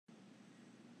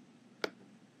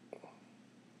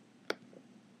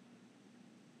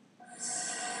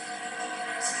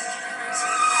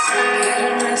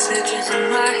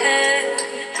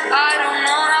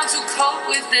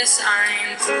a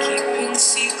sign for keeping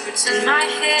secrets in my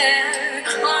head,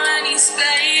 or any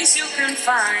space you can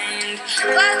find.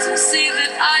 Glad to see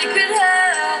that I could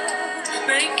help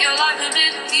make your life a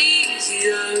bit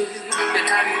easier. But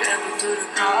have you ever thought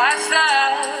of how I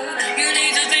felt? You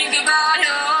need to think about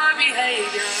your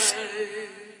behavior.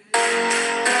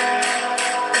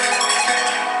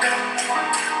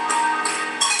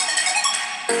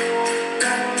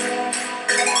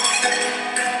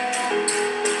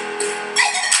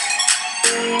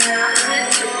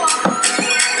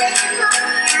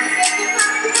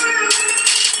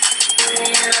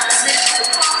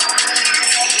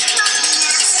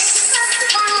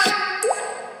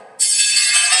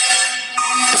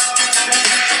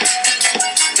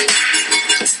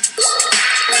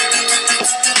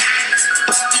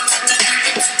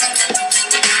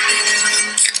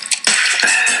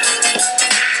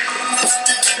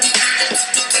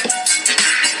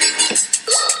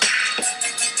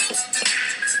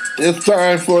 It's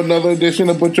time for another edition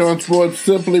of Butch On Sports.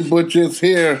 Simply Butch is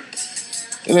here.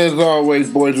 And as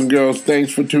always, boys and girls,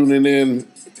 thanks for tuning in.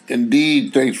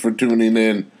 Indeed, thanks for tuning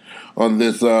in on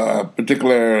this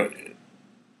particular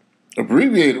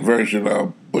abbreviated version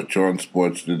of Butch On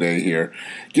Sports today here.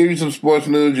 Give you some sports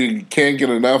news you can't get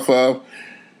enough of.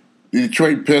 The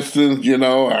Detroit Pistons,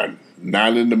 are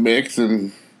not in the mix.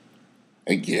 And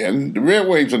again, the Red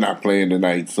Wings are not playing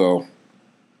tonight. So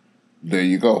there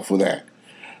you go for that.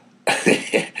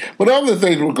 But other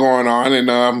things were going on,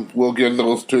 and we'll get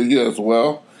those to you as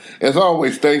well. As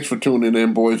always, thanks for tuning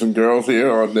in, boys and girls,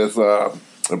 here on this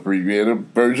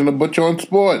abbreviated version of Butch On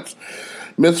Sports.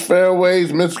 Missed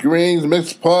fairways, missed greens,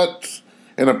 missed putts,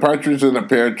 and a partridge in a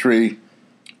pear tree,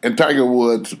 and Tiger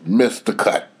Woods missed the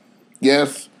cut.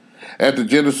 Yes, at the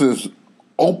Genesis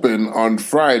Open on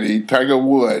Friday, Tiger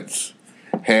Woods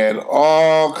had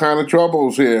all kind of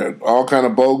troubles here, all kind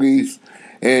of bogeys,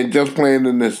 and just playing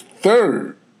in his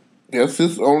third, yes,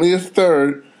 it's only his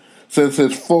third, since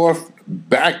his fourth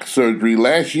back surgery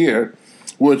last year,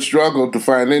 Wood struggled to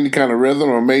find any kind of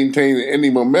rhythm or maintain any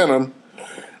momentum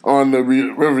on the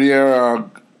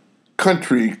Riviera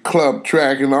Country Club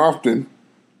track, and often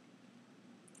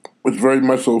was very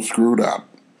much so screwed up.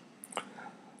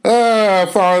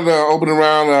 Following the opening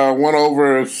round, 1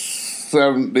 over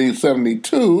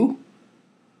 72,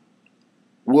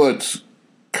 Woods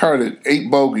carded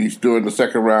 8 bogeys during the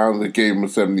second round that gave him a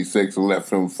 76 and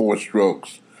left him 4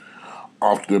 strokes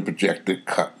off the projected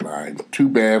cut line. Too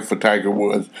bad for Tiger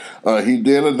Woods. He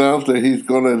did announce that he's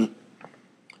going to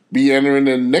be entering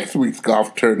in next week's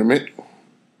golf tournament.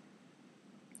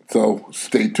 So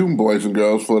stay tuned, boys and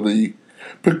girls, for the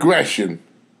progression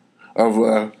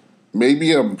of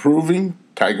maybe improving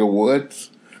Tiger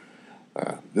Woods.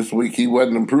 This week he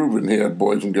wasn't improving here,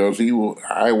 boys and girls.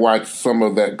 I watched some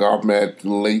of that golf match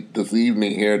late this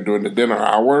evening here during the dinner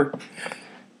hour,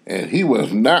 and he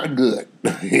was not good.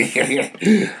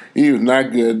 He was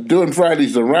not good. During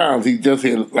Friday's rounds, he just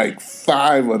hit like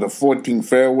 5 of the 14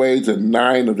 fairways and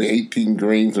 9 of the 18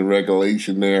 greens in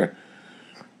regulation there.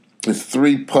 His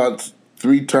 3 putts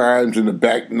 3 times in the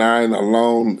back 9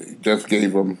 alone just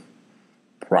gave him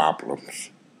problems.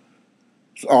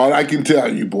 All I can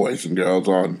tell you, boys and girls,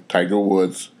 on Tiger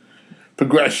Woods'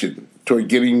 progression toward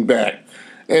getting back,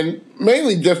 and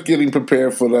mainly just getting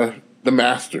prepared for the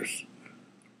Masters.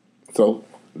 So,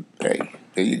 hey,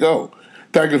 there you go.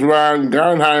 Tiger's Ron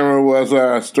Gardenheimer was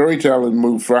a storytelling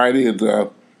move Friday.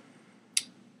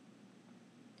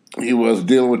 He was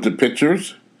dealing with the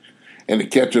pitchers and the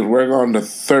catchers work on the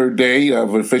third day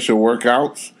of official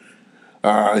workouts.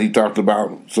 He talked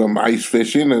about some ice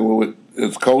fishing and with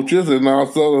his coaches, and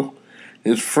also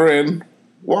his friend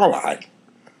Walleye.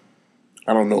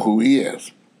 I don't know who he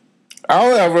is.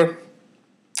 However,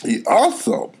 he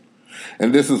also,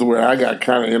 and this is where I got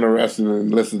kind of interested in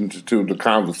listening to the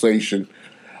conversation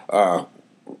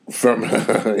from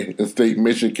the state of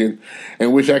Michigan,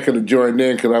 and wish I could have joined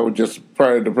in because I was just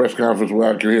prior to the press conference where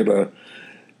I could hear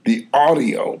the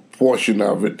audio portion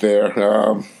of it there.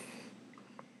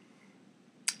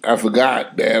 I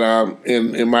forgot that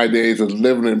in my days of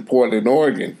living in Portland,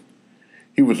 Oregon,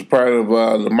 he was part of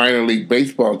the minor league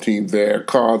baseball team there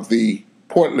called the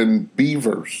Portland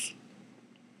Beavers.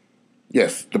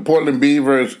 Yes, the Portland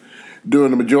Beavers, during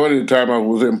the majority of the time I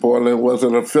was in Portland, was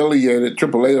an affiliated,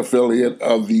 AAA affiliate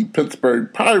of the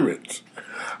Pittsburgh Pirates.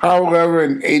 However,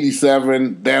 in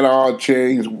 87, that all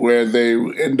changed where they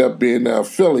end up being an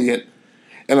affiliate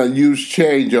and a huge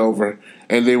changeover,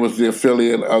 and they was the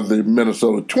affiliate of the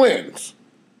Minnesota Twins.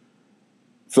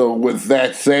 So with all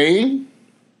that saying,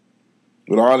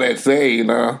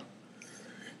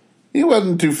 he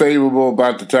wasn't too favorable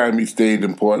about the time he stayed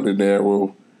in Portland there.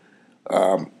 Well,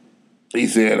 He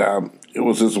said it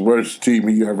was his worst team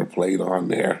he ever played on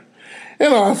there.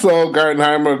 And also,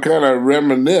 Gartenheimer kind of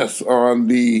reminisced on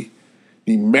the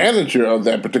manager of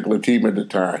that particular team at the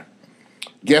time.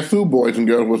 Guess who, boys and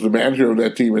girls, was the manager of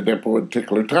that team at that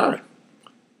particular time?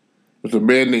 It was a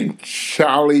man named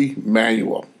Charlie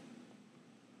Manuel.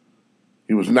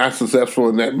 He was not successful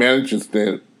in that management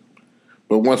stint,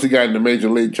 but once he got in the major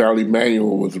league, Charlie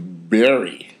Manuel was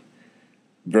very,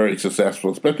 very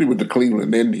successful, especially with the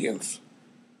Cleveland Indians.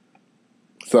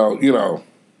 So,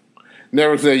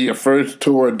 never say your first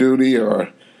tour of duty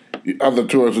or other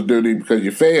tours of duty because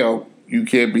you failed. You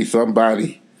can't be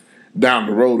somebody down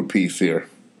the road a piece here.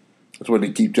 That's what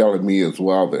they keep telling me as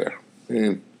well there.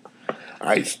 And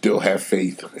I still have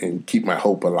faith and keep my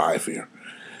hope alive here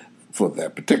for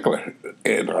that particular.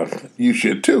 And you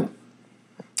should too.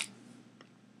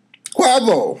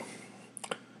 Quavo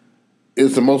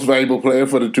is the most valuable player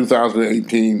for the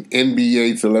 2018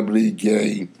 NBA Celebrity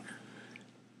Game.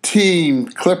 Team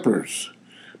Clippers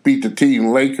beat the Team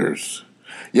Lakers.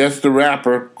 Yes, the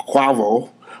rapper Quavo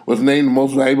was named the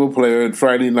most valuable player in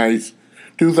Friday night's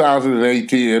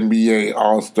 2018 NBA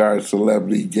All-Star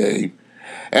Celebrity Game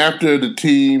after the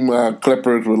Team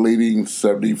Clippers were leading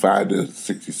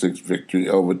 75-66 victory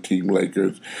over Team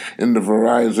Lakers in the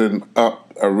Verizon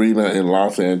Up Arena in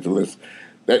Los Angeles.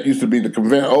 That used to be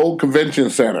the old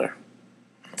convention center,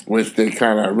 which they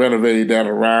kind of renovated that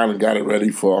around and got it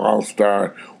ready for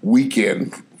All-Star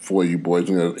Weekend for you boys.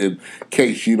 In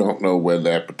case you don't know where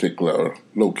that particular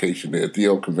location is, the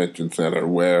old convention center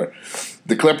where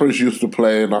the Clippers used to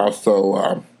play and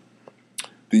also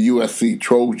the USC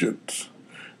Trojans.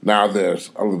 Now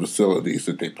there's other facilities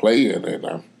that they play in,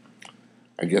 and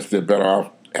I guess they're better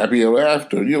off happy ever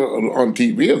after. On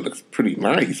TV it looks pretty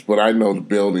nice, but I know the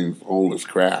building's old as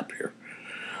crap here.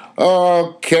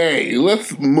 Okay,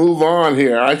 let's move on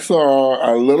here. I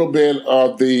saw a little bit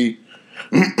of the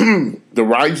the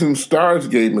Rising Stars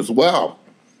game as well.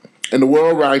 And the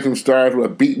World Rising Stars were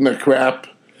beating the crap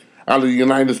out of the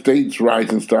United States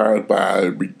Rising Stars by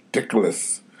a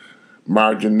ridiculous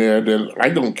margin there that I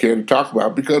don't care to talk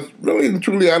about because really and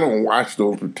truly I don't watch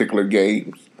those particular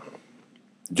games.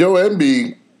 Joe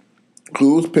Embiid,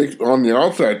 who was picked on the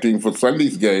All-Star team for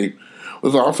Sunday's game,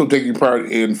 was also taking part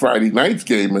in Friday night's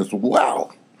game as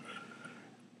well.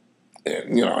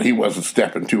 And, he wasn't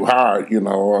stepping too hard,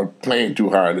 or playing too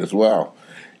hard as well.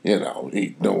 He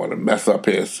don't want to mess up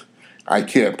his I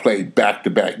can't play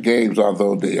back-to-back games,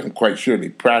 although I'm quite sure they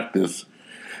practiced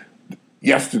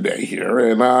yesterday here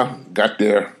and got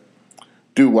their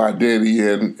do-wah-diddy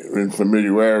in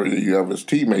familiarity of his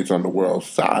teammates on the world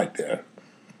side there.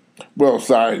 World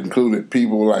side included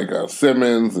people like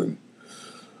Simmons and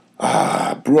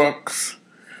Brooks.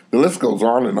 The list goes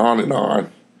on and on and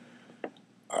on.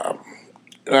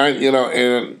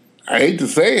 And I hate to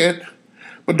say it,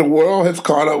 but the world has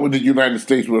caught up with the United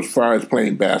States as far as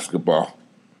playing basketball.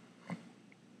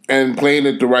 And playing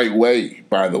it the right way,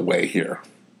 by the way, here.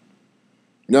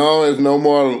 No, there's no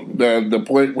more the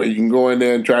point where you can go in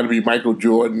there and try to be Michael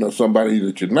Jordan or somebody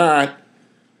that you're not.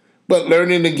 But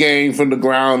learning the game from the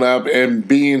ground up and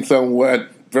being somewhat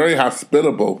very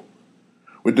hospitable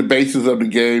with the basis of the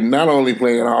game, not only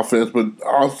playing offense, but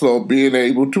also being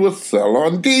able to excel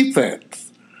on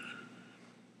defense.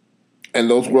 And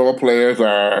those world players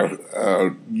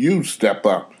are huge step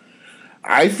up.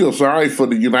 I feel sorry for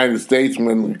the United States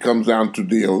when it comes down to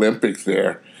the Olympics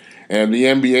there. And the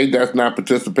NBA does not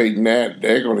participate in that.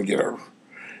 They're going to get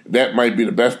that might be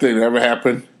the best thing that ever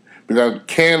happened because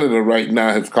Canada right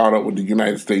now has caught up with the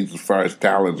United States as far as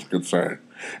talent is concerned.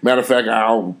 Matter of fact,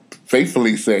 I'll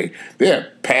faithfully say they have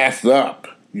passed up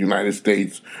the United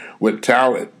States with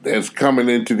talent that's coming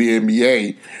into the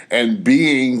NBA and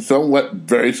being somewhat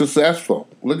very successful.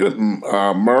 Look at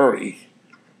Murray,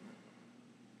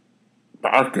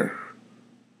 Barker.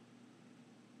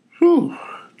 Whew.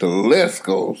 The list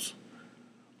goes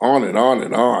on and on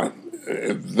and on.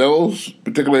 If those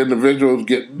particular individuals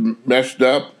get meshed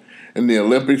up in the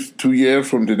Olympics 2 years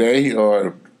from today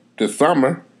or this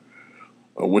summer,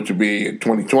 which would be in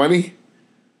 2020,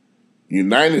 the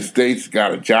United States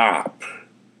got a job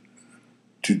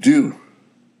to do.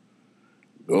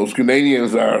 Those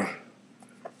Canadians are,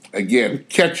 again,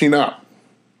 catching up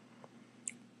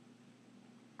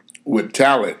with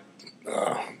talent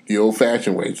the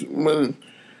old-fashioned ways.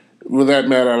 With that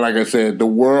matter, like I said, the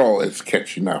world is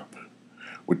catching up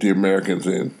with the Americans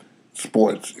in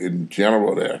sports in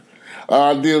general there.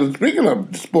 Speaking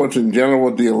of sports in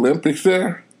general, the Olympics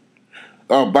there.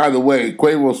 Oh, by the way,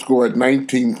 Quavo scored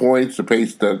 19 points to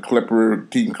pace the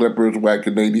Team Clippers while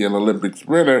Canadian Olympic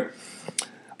sprinter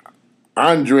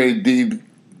Andre De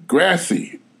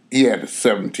Grassy, he had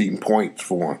 17 points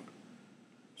for him.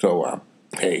 So,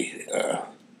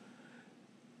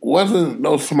 wasn't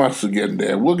no smuts again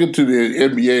there. We'll get to the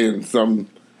NBA and some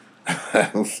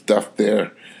stuff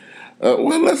there.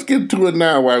 Well, let's get to it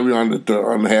now while we're on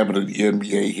the habit of the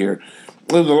NBA here.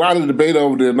 There's a lot of debate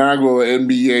over the inaugural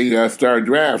NBA star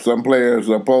draft. Some players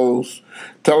opposed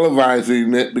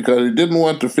televising it because they didn't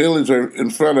want the feelings in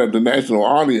front of the national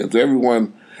audience.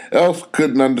 Everyone else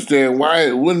couldn't understand why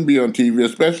it wouldn't be on TV,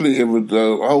 especially if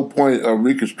the whole point of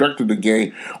reconstructing the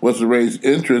game was to raise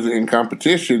interest in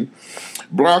competition.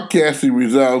 Broadcasting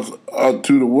results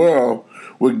to the world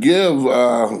would give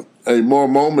a more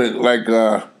moment like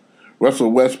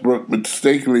Russell Westbrook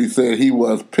mistakenly said he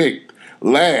was picked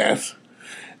last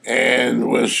and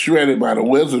was shredded by the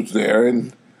Wizards there.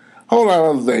 And a whole lot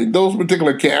of other things. Those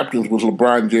particular captains was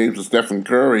LeBron James and Stephen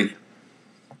Curry.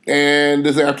 And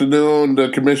this afternoon, the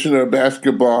commissioner of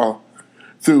basketball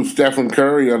threw Stephen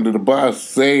Curry under the bus,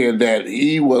 saying that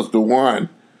he was the one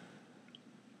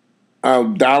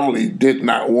undoubtedly did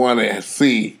not want to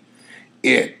see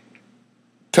it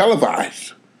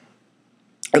televised.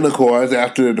 And of course,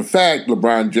 after the fact,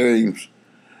 LeBron James,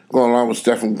 going along with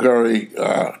Stephen Curry,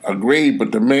 agreed.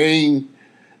 But the main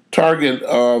target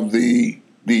of the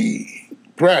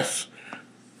press,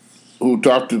 who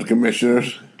talked to the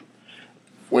commissioners,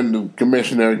 when the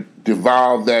commissioner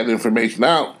devolved that information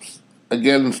out,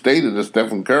 again stated that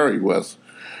Stephen Curry was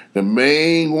the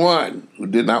main one who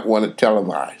did not want it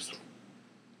televised.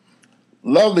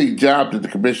 Lovely job that the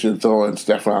commissioner throwing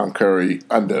Stephen Curry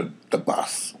under the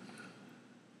bus.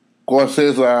 Of course,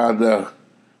 the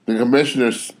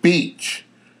commissioner's speech,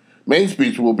 main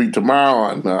speech, will be tomorrow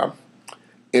on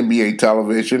NBA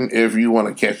television. If you want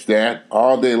to catch that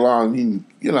all day long,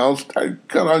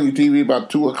 cut on your TV about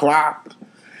 2 o'clock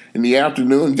in the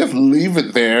afternoon. Just leave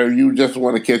it there. You just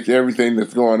want to catch everything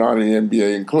that's going on in the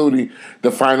NBA, including the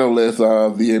finalists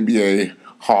of the NBA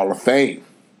Hall of Fame.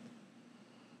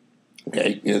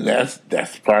 Okay, and that's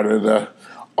part of the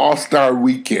All-Star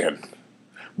Weekend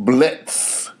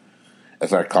Blitz,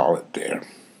 as I call it there.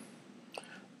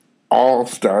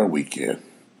 All-Star Weekend.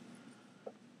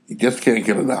 You just can't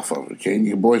get enough of it, can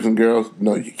you, boys and girls?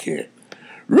 No, you can't.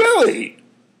 Really,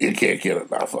 you can't get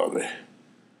enough of it.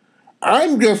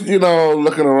 I'm just,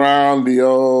 looking around the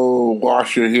old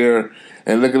washer here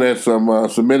and looking at some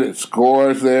submitted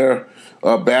scores there.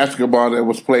 Basketball that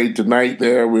was played tonight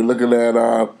there. We're looking at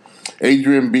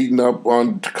Adrian beating up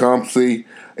on Tecumseh.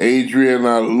 Adrian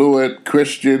Lewitt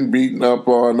Christian beating up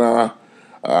on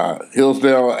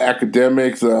Hillsdale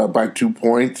Academics by 2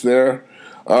 points there.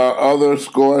 Other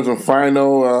scores and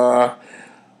final,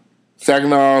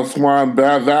 Saginaw Swan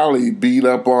Valley beat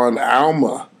up on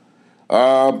Alma.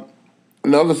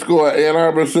 Another score, Ann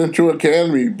Arbor Central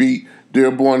Academy beat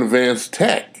Dearborn Advanced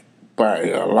Tech by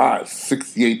a lot,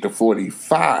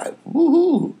 68-45.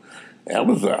 Woohoo! That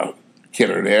was a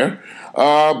killer there.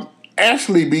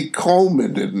 Ashley beat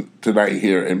Coleman tonight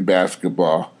here in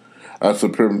basketball.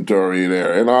 Supplementary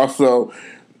there. And also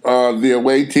the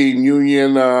away team,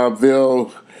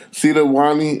 Unionville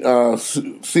Cedarwani,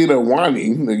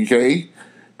 okay,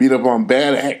 beat up on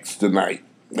Bad Axe tonight.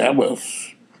 That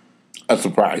was a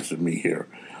surprise to me here.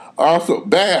 Also,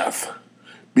 Bath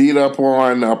beat up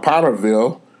on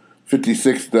Potterville,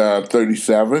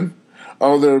 56-37.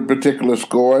 Other particular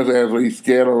scores as we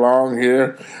skate along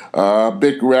here.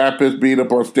 Big Rapids beat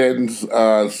up on Stanton's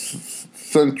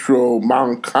Central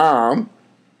Mount Calm.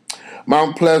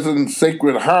 Mount Pleasant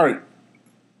Sacred Heart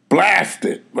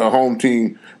blasted the home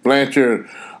team, Blanchard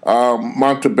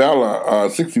Montebello,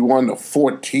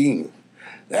 61-14.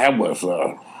 That was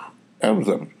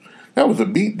a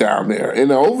beat down there. In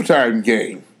the overtime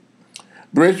game,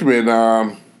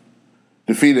 Bridgman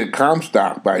defeated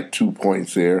Comstock by 2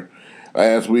 points here.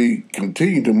 As we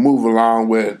continue to move along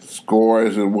with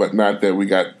scores and whatnot that we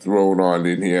got thrown on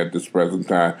in here at this present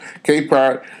time. Cape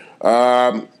Park,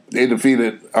 they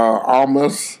defeated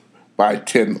Almas by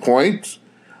 10 points.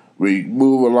 We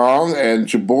move along, and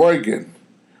Sheboygan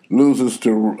loses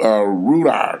to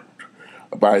Rudolph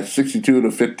by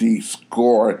 62-50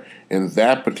 score in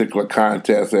that particular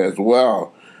contest as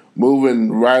well.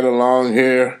 Moving right along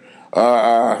here,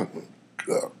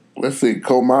 let's see,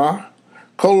 Colmar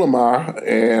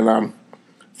and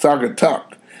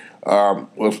Saugatuck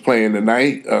was playing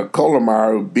tonight.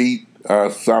 Colmar beat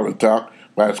Saugatuck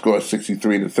by a score of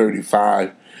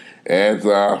 63-35. As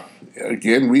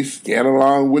again, we scan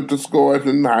along with the scores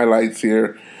and highlights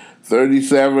here.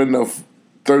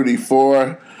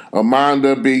 37-34.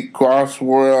 Amanda beat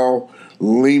Crosswell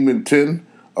Leamington.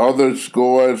 Other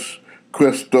scores: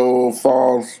 Crystal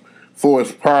Falls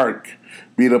Forest Park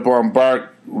beat up on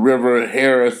Bart River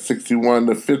Harris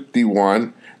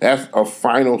 61-51. That's a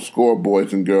final score,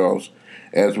 boys and girls.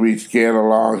 As we scan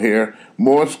along here,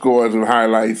 more scores and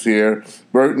highlights here.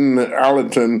 Burton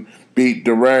Arlington beat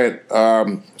Durant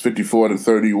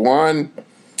 54-31.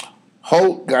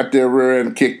 Holt got their rear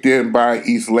end kicked in by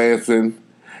East Lansing.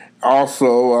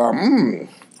 Also,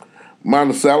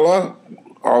 Monticello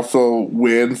also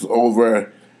wins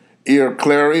over Eau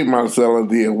Claire. Monticello,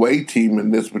 the away team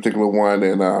in this particular one,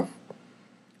 and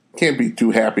can't be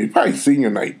too happy. Probably senior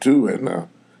night too, and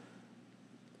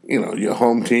your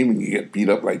home team and you get beat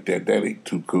up like that. That ain't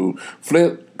too cool.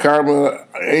 Flint Carmel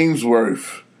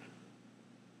Ainsworth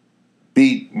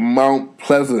beat Mount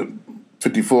Pleasant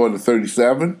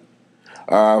 54-37.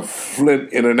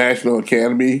 Flint International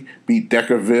Academy beat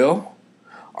Deckerville.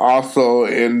 Also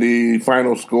in the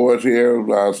final scores here,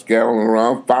 scattering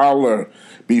around, Fowler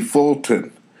beat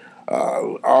Fulton.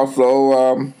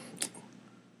 Also,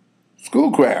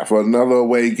 Schoolcraft, another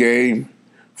away game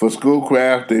for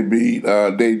Schoolcraft. They beat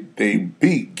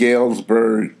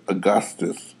Galesburg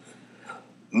Augustus.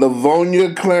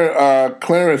 Livonia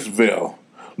Clarenceville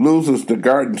loses to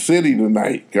Garden City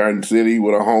tonight. Garden City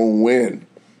with a home win.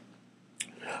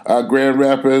 Grand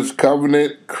Rapids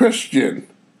Covenant Christian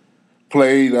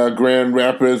played Grand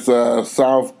Rapids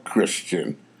South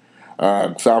Christian.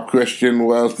 South Christian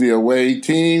was the away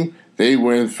team. They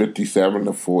win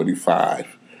 57-45.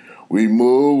 We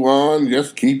move on,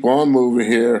 just keep on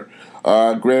moving here.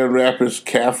 Grand Rapids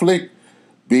Catholic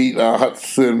beat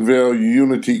Hudsonville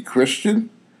Unity Christian.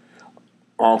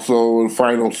 Also, the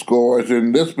final scores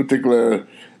in this particular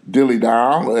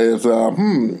dilly-dow is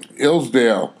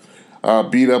Hillsdale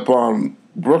beat up on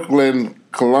Brooklyn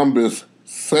Columbus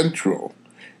Central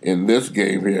in this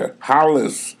game here.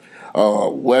 Hollis,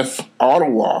 West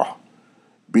Ottawa,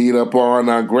 beat up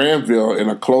on Granville in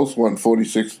a close one,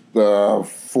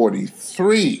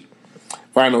 46-43.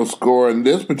 Final score in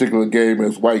this particular game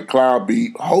is White Cloud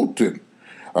beat Houghton.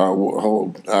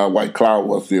 White Cloud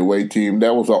was the away team.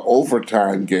 That was an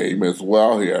overtime game as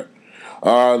well here.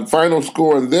 The final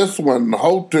score in this one,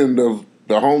 Houghton, the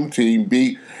home team,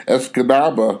 beat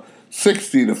Escanaba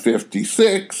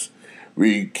 60-56.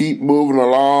 We keep moving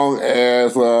along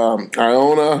as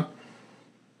Iona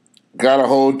got a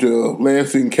hold to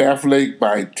Lansing Catholic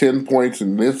by 10 points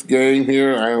in this game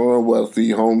here. Iona was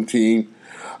the home team.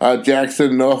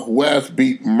 Jackson Northwest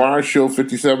beat Marshall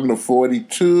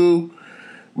 57-42.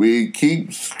 We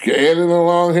keep scanning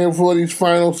along here for these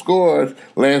final scores.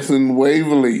 Lansing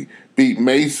Waverly beat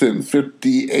Mason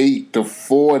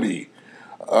 58-40.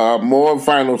 More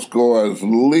final scores.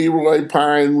 Leroy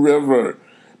Pine River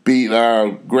beat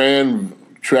Grand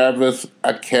Traverse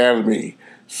Academy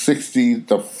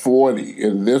 60-40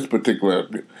 in this particular.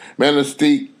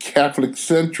 Manistee Catholic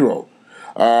Central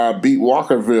beat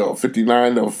Walkerville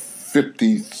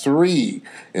 59-53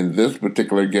 in this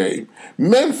particular game.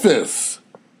 Memphis,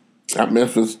 not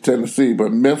Memphis, Tennessee,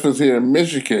 but Memphis here in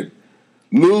Michigan,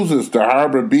 loses to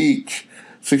Harbor Beach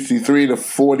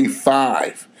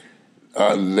 63-45.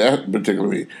 That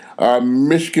particularly.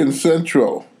 Michigan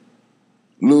Central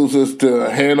loses to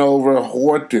Hanover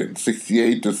Horton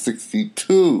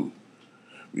 68-62.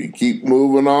 We keep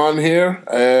moving on here,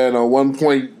 and a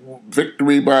 1-point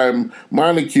victory by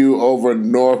Montague over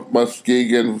North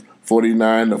Muskegon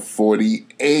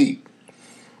 49-48.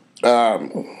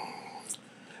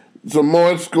 Some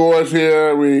more scores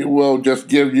here. We will just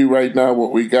give you right now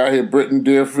what we got here. Britton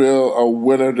Deerfield, a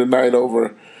winner tonight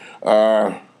over,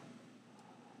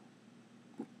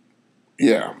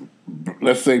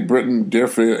 let's say Britton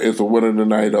Deerfield is a winner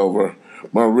tonight over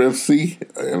Montmorency.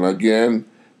 And again,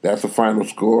 that's the final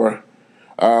score.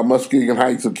 Muskegon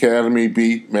Heights Academy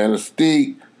beat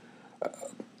Manistee.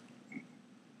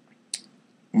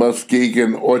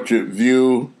 Muskegon Orchard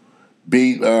View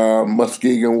beat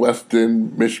Muskegon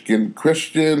Western Michigan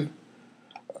Christian.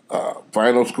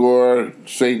 Final score,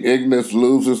 St. Ignace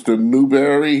loses to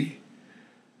Newberry.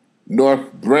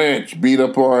 North Branch beat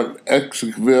up on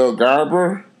Exeterville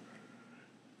Garber.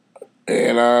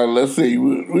 And let's see,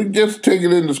 we're just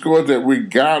taking in the scores that we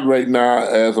got right now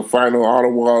as a final.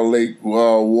 Ottawa Lake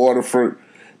Waterford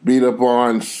beat up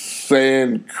on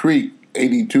Sand Creek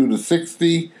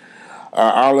 82-60.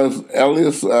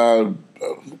 Ellis,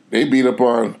 they beat up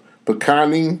on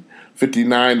Pecani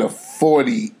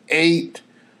 59-48.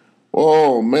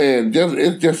 Oh man,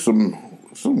 it's just some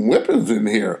whippings in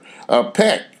here.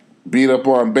 Peck beat up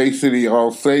on Bay City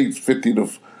All Saints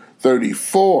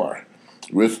 50-34.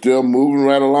 We're still moving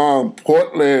right along.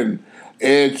 Portland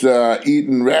edged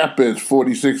Eaton Rapids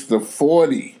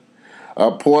 46-40.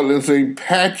 Portland St.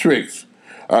 Patrick's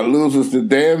loses to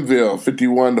Danville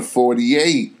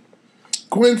 51-48.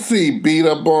 Quincy beat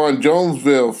up on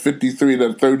Jonesville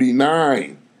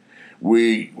 53-39.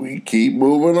 We keep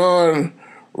moving on.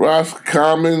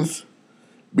 Roscommons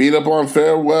beat up on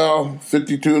Farewell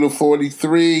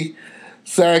 52-43.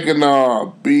 Saginaw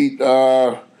beat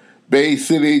Bay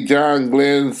City John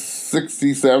Glenn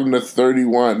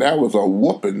 67-31. That was a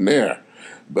whooping there.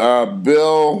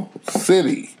 Bill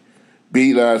City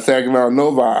beat Saginaw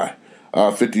Novi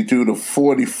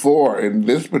 52-44 in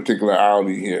this particular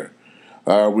outing here.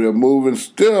 We're moving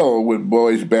still with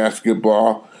boys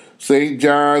basketball. St.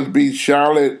 John's beat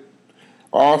Charlotte.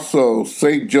 Also,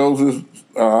 St. Joseph's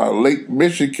Lake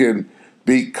Michigan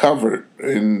beat Covered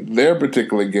in their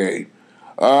particular game.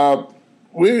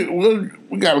 We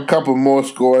got a couple more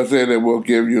scores in and we'll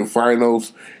give you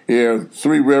finals here.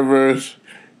 Three Rivers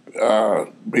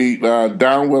beat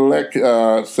Downwillick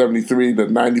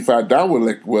 73-95.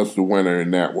 Downwillick was the winner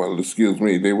in that one. Excuse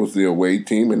me, they was the away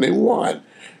team and they won.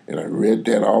 And I read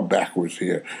that all backwards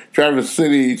here. Traverse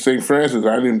City, St. Francis,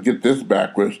 I didn't get this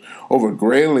backwards, over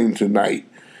Grayling tonight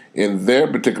in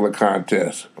their particular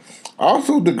contest.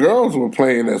 Also, the girls were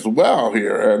playing as well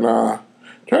here, and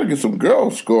trying to get some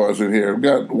girls scores in here. We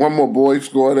got one more boy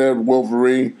score there,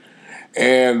 Wolverine,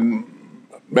 and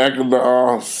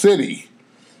Mackinac City.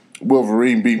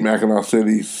 Wolverine beat Mackinac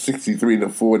City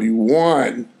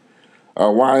 63-41.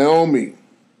 Wyoming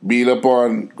beat up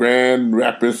on Grand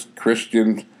Rapids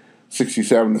Christian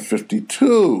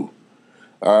 67-52.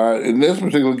 In this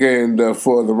particular game,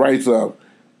 for the rights of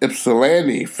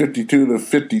Ypsilanti,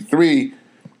 52-53,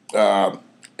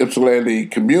 Ypsilanti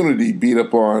Community beat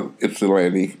up on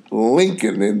Ypsilanti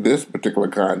Lincoln in this particular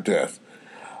contest.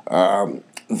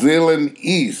 Zeeland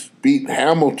East beat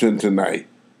Hamilton tonight.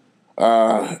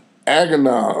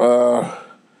 Agana,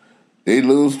 they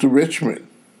lose to Richmond.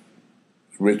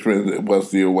 Richmond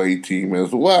was the away team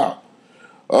as well.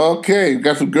 Okay, we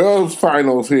got some girls'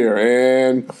 finals here.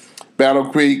 And Battle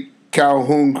Creek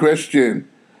Calhoun Christian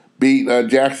beat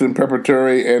Jackson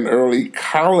Preparatory and Early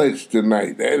College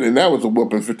tonight. And that was a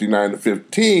whooping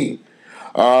 59-15.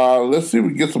 Let's see if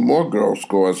we can get some more girls'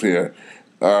 scores here.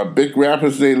 Big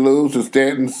Rapids, they lose to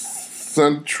Stanton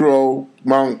Central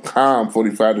Mount Com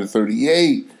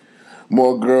 45-38.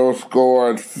 More girls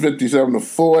scored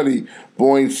 57-40.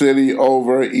 Boyne City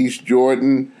over East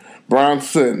Jordan.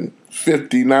 Bronson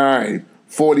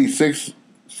 59-46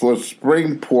 for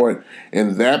Springport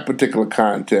in that particular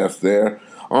contest there.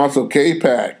 Also,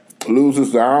 K-Pac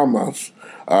loses to Almas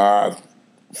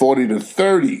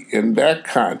 40-30 in that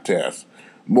contest.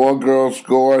 More girls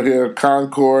scored here.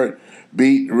 Concord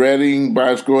beat Reading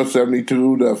by a score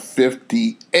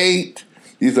 72-58.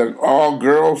 These are all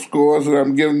girls scores that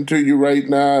I'm giving to you right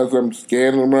now as I'm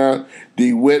scanning them around.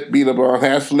 DeWitt beat up on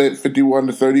Haslett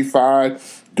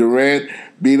 51-35. Durant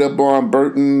beat up on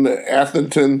Burton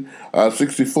Atherton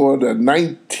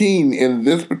 64-19 in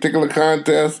this particular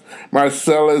contest.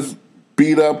 Marcellus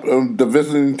beat up the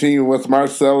visiting team was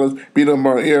Marcellus, beat up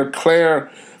on Air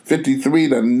Claire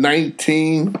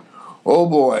 53-19. Oh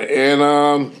boy.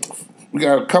 And we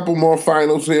got a couple more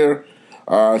finals here.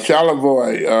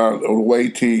 Charlevoix away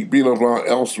team beat up on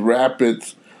Else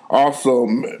Rapids. Also,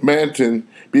 Manton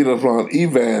beat up on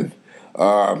Evan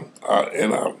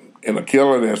in a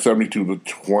killer there,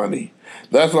 72-20.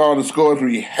 That's all the scores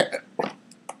we have.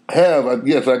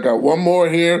 Yes, I got one more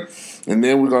here, and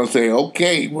then we're gonna say,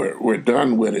 okay, we're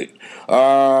done with it.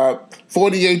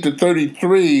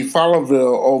 48-33,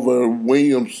 Fowlerville over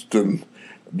Williamston.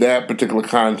 That particular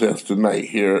contest tonight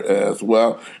here as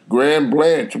well. Grand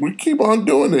Blanche, we keep on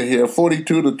doing it here.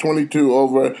 42-22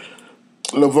 over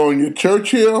Livonia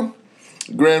Churchill.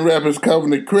 Grand Rapids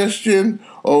Covenant Christian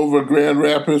over Grand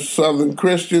Rapids Southern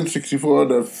Christian,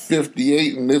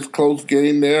 64-58 in this close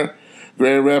game there.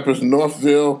 Grand Rapids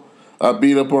Northville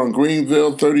beat up on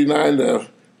Greenville,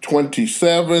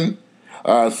 39-27.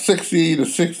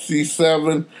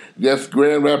 60-67. That's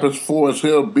Grand Rapids Forest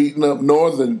Hill beating up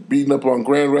on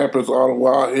Grand Rapids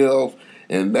Ottawa Hills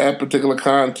in that particular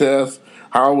contest.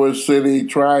 Howard City,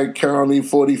 Tri-County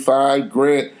 45,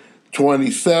 Grant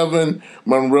 27.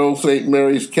 Monroe St.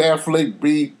 Mary's Catholic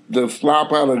beat the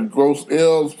slop out of Grosse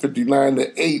Hills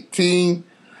 59-18.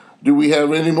 Do we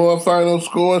have any more final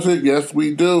scores? Yes,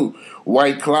 we do.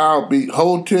 White Cloud beat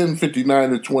Houghton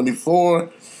 59-24.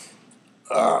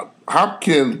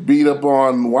 Hopkins beat up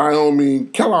on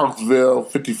Wyoming Kelloggsville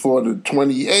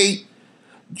 54-28.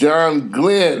 John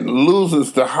Glenn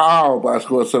loses to Howe by a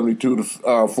score of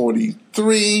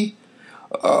 72-43.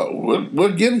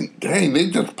 We're getting, dang, they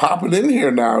just popping in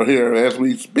here now here as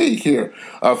we speak here.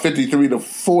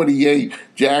 53-48,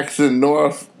 Jackson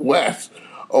Northwest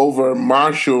over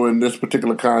Marshall in this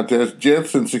particular contest.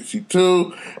 Jensen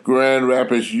 62, Grand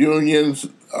Rapids Unions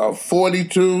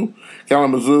 42,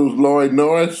 Kalamazoo's Lloyd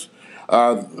Norris.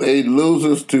 They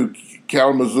loses to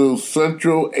Kalamazoo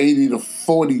Central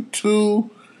 80-42.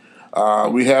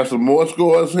 We have some more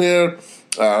scores here.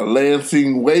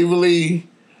 Lansing Waverly.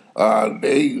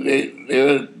 They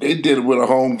did it with a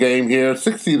home game here.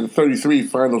 60-33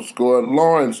 final score.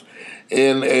 Lawrence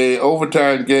in a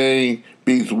overtime game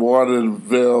beats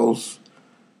Waterville's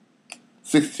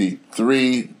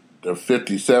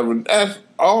 63-57. That's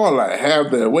all I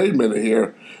have there. Wait a minute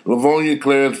here. Livonia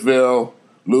Clarenceville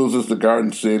loses to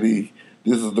Garden City.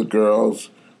 This is the girls,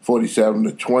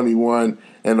 47-21.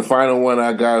 And the final one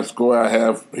I got, a score I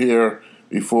have here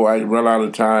before I run out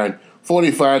of time,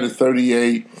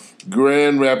 45-38,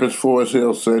 Grand Rapids Forest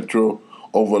Hill Central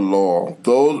over Laurel.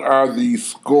 Those are the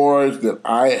scores that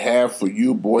I have for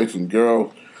you, boys and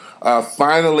girls.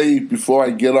 Finally, before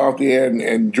I get off the air and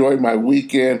enjoy my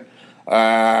weekend,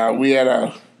 we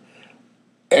had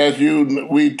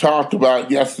we talked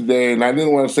about yesterday, and I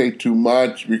didn't want to say too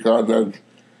much because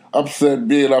I'm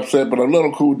being upset, but a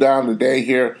little cool down today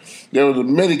here. There was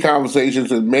many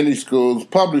conversations in many schools,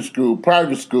 public schools,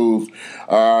 private schools,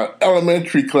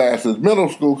 elementary classes, middle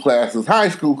school classes, high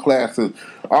school classes,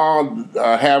 all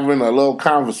having a little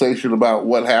conversation about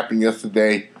what happened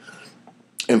yesterday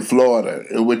in Florida,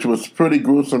 which was pretty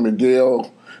gruesome and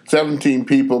deal. 17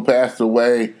 people passed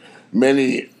away,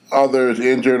 many others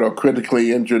injured or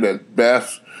critically injured at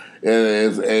best. It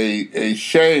is a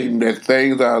shame that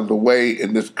things are the way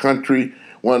in this country,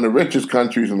 one of the richest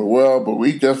countries in the world, but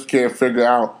we just can't figure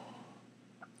out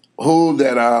who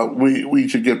that we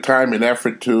should give time and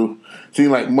effort to. Seems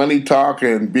like money talk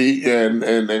and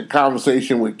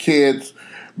conversation with kids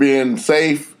being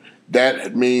safe.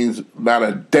 That means not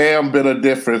a damn bit of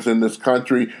difference in this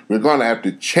country. We're going to have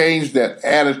to change that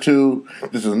attitude.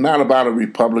 This is not about a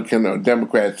Republican or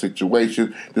Democrat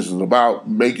situation. This is about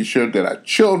making sure that our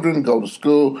children go to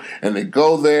school and they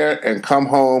go there and come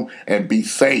home and be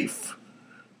safe.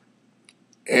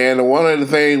 And one of the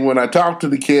things, when I talked to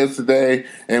the kids today,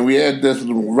 and we had this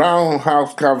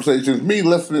roundhouse conversations, me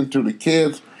listening to the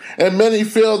kids, and many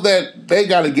feel that they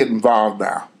got to get involved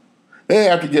now. They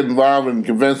have to get involved in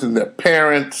convincing their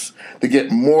parents to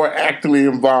get more actively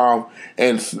involved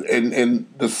in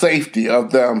the safety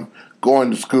of them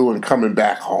going to school and coming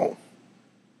back home.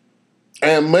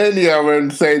 And many of them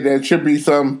say there should be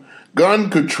some gun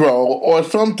control or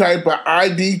some type of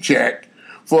ID check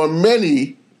for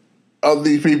many of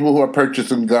these people who are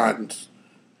purchasing guns.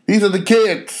 These are the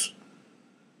kids.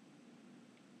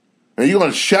 Are you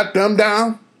going to shut them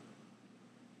down?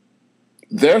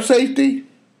 Their safety?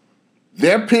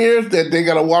 Their peers that they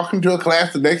got to walk into a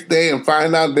class the next day and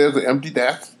find out there's an empty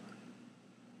desk?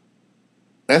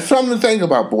 That's something to think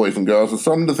about, boys and girls. It's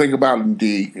something to think about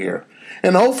indeed here.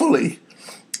 And hopefully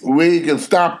we can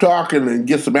stop talking and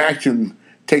get some action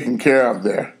taken care of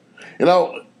there. You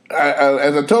know,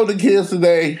 as I told the kids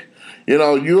today, you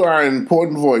know, you are an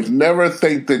important voice. Never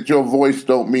think that your voice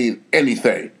don't mean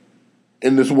anything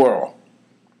in this world.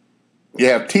 You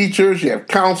have teachers, you have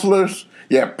counselors,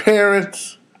 you have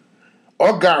parents,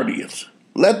 or guardians.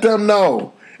 Let them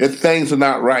know if things are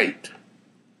not right.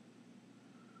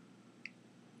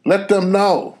 Let them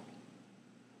know.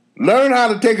 Learn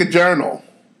how to take a journal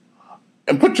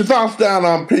and put your thoughts down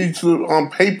on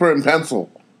paper and pencil.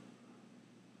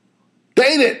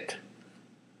 Date it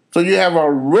so you have a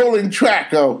rolling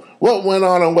track of what went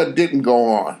on and what didn't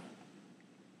go on.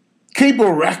 Keep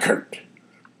a record.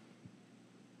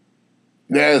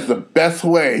 That is the best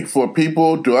way for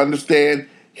people to understand,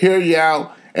 hear you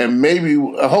out, and maybe,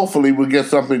 hopefully, we'll get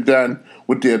something done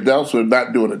with the adults who are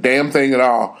not doing a damn thing at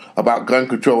all about gun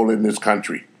control in this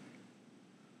country.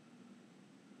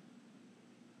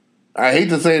 I hate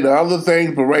to say the other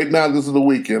things, but right now, this is the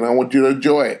weekend. I want you to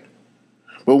enjoy it.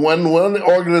 But when one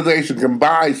organization can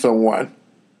buy someone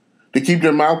to keep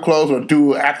their mouth closed or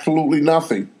do absolutely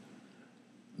nothing,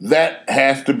 that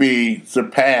has to be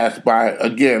surpassed by,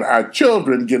 again, our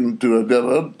children getting to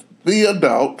the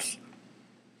adults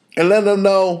and let them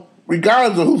know,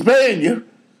 regardless of who's paying you,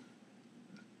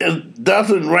 it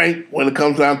doesn't rank when it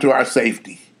comes down to our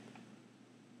safety.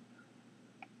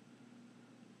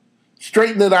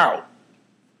 Straighten it out.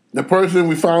 The person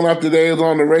we found out today is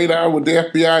on the radar with the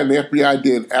FBI, and the FBI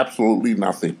did absolutely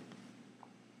nothing.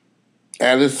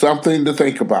 And it's something to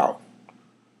think about.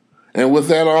 And with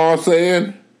that all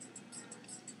saying,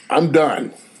 I'm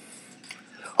done.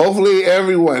 Hopefully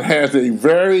everyone has a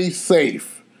very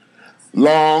safe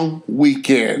long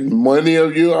weekend. Many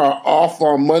of you are off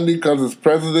on Monday because it's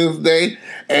President's Day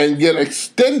and get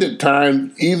extended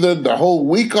time, either the whole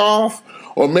week off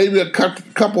or maybe a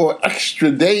couple of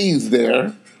extra days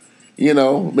there. You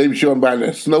know, maybe showing by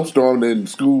the snowstorm, then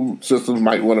school systems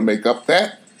might want to make up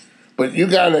that. But you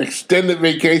got an extended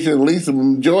vacation. At least the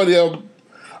majority of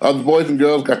the boys and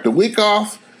girls got the week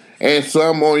off, and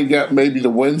some only got maybe the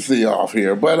Wednesday off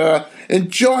here. But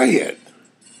enjoy it.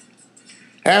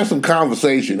 Have some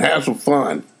conversation. Have some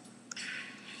fun.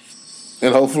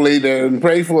 And hopefully then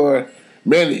pray for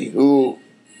many who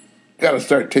got to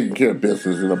start taking care of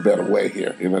business in a better way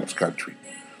here in this country.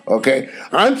 Okay?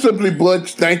 I'm Simply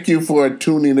Butch. Thank you for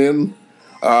tuning in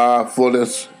for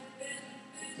this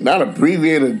not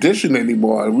abbreviated edition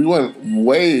anymore. We went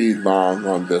way long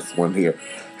on this one here.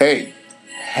 Hey,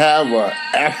 have an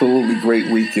absolutely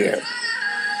great weekend.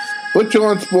 Butch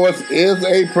On Sports is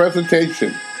a presentation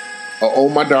of Oh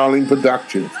My Darling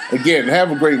Productions. Again,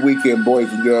 have a great weekend,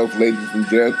 boys and girls, ladies and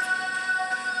gents.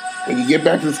 When you get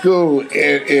back to school, it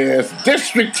is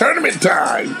district tournament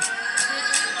time.